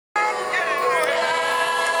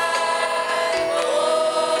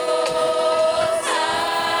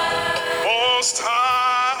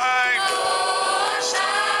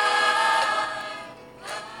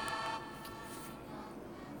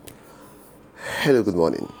Hello, good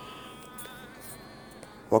morning.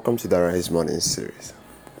 Welcome to the Rise Morning series.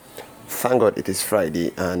 Thank God it is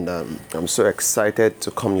Friday, and I'm so excited to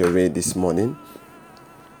come your way this morning.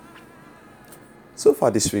 So far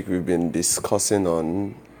this week, we've been discussing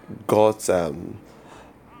on God's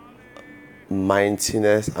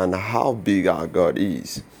mightiness and how big our God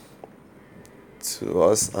is to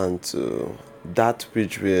us and to that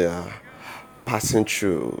which we are passing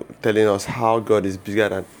through, telling us how God is bigger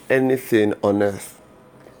than anything on earth.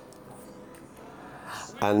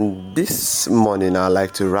 And this morning, I'd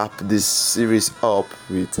like to wrap this series up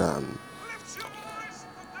with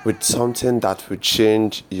something that will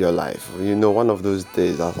change your life. You know, one of those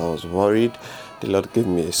days that I was worried, the Lord gave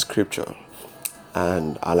me a scripture,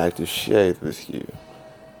 and I like to share it with you.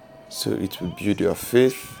 So it will build your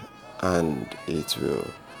faith, and it will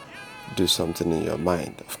do something in your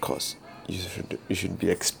mind. Of course, you should be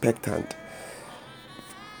expectant.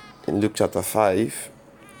 In Luke chapter 5,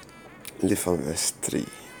 read from verse 3,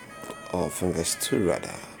 or from verse 2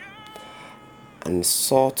 rather. And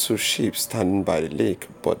saw two ships standing by the lake,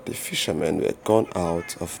 but the fishermen were gone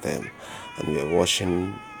out of them and were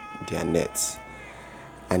washing their nets.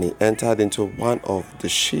 And he entered into one of the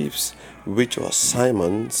ships, which was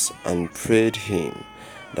Simon's, and prayed him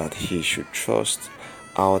that he should thrust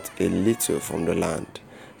out a little from the land.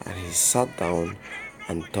 And he sat down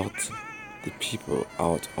and taught the people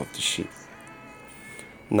out of the ship.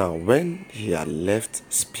 Now when he had left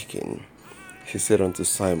speaking, he said unto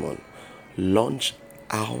Simon, Launch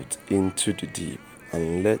out into the deep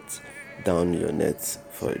and let down your nets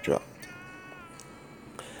for a draught.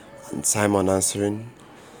 And Simon answering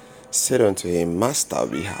said unto him, Master,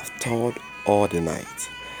 we have toiled all the night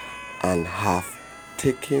and have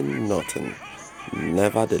taken nothing.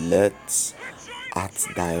 Nevertheless, at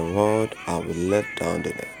thy word I will let down the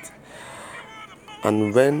net.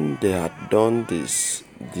 And when they had done this,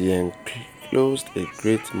 they enclosed a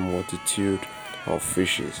great multitude of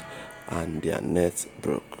fishes, and their nets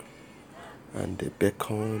broke. And they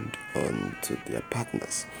beckoned unto their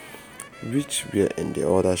partners, which were in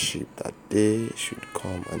the other ship, that they should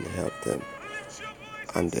come and help them.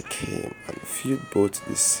 And they came and filled both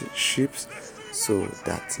the ships, so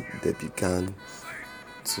that they began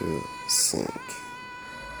to sink.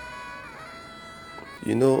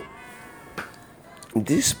 You know,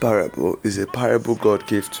 this parable is a parable God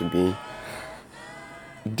gave to me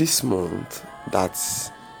this month, that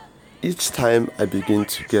each time I begin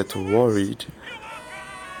to get worried,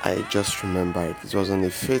 I just remember it. It was on a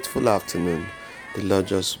fateful afternoon. The Lord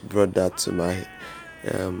just brought that to my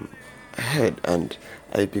head, and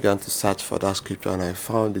I began to search for that scripture, and I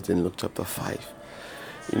found it in Luke chapter 5.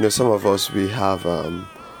 You know, some of us, we are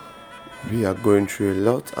going through a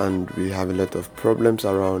lot, and we have a lot of problems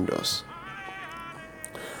around us.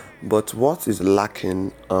 But what is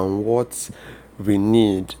lacking and what we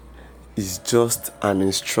need is just an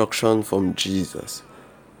instruction from Jesus.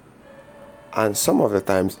 And some of the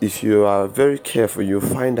times, if you are very careful, you'll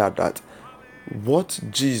find out that what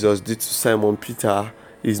Jesus did to Simon Peter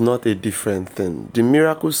is not a different thing. The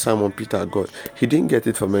miracle Simon Peter got, he didn't get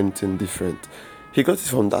it from anything different. He got it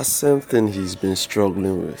from that same thing he's been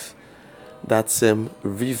struggling with. That same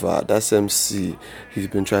river, that same sea he's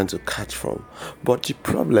been trying to catch from. But the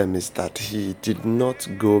problem is that he did not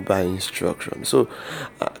go by instruction. So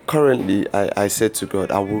currently, I said to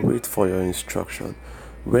God, I will wait for your instruction.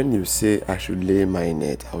 When you say I should lay my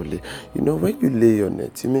net, I will lay. You know, when you lay your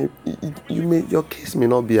net, your case may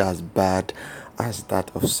not be as bad as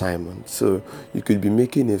that of Simon. So you could be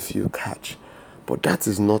making a few catch. But that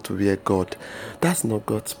is not that's not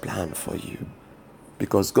God's plan for you.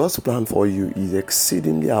 Because God's plan for you is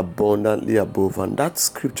exceedingly abundantly above. And that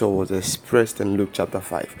scripture was expressed in Luke chapter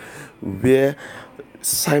 5, where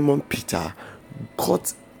Simon Peter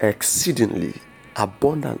got exceedingly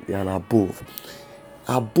abundantly and above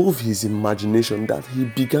his imagination, that he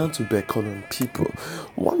began to beckon on people.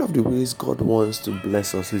 One of the ways God wants to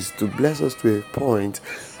bless us is to bless us to a point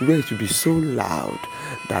where it will be so loud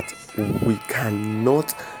that we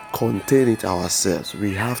cannot contain it ourselves.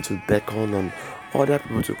 We have to beckon on other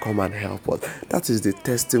people to come and help us. That is the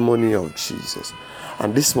testimony of Jesus.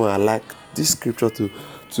 And this one, I like this scripture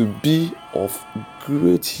to be of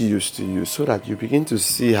great use to you, so that you begin to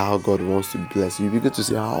see how God wants to bless you. You begin to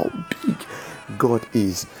see how big God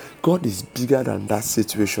is. God is bigger than that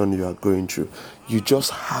situation you are going through. You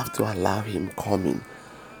just have to allow him come in.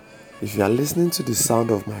 If you are listening to the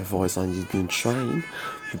sound of my voice and you've been trying,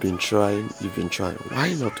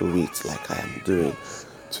 why not wait like I am doing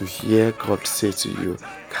to hear God say to you,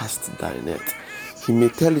 cast thy net? He may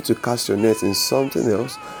tell you to cast your net in something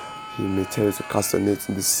else. He may tell you to cast your net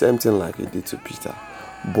in the same thing like he did to Peter,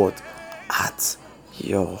 but at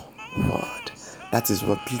your word. That is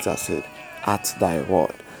what Peter said, at thy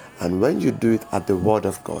word. And when you do it at the word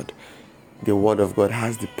of God, the word of God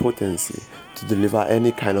has the potency to deliver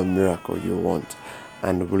any kind of miracle you want.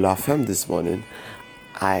 And we'll affirm this morning,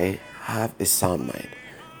 I have a sound mind.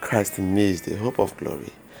 Christ in me is the hope of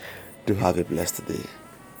glory. Do have a blessed day.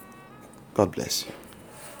 God bless you.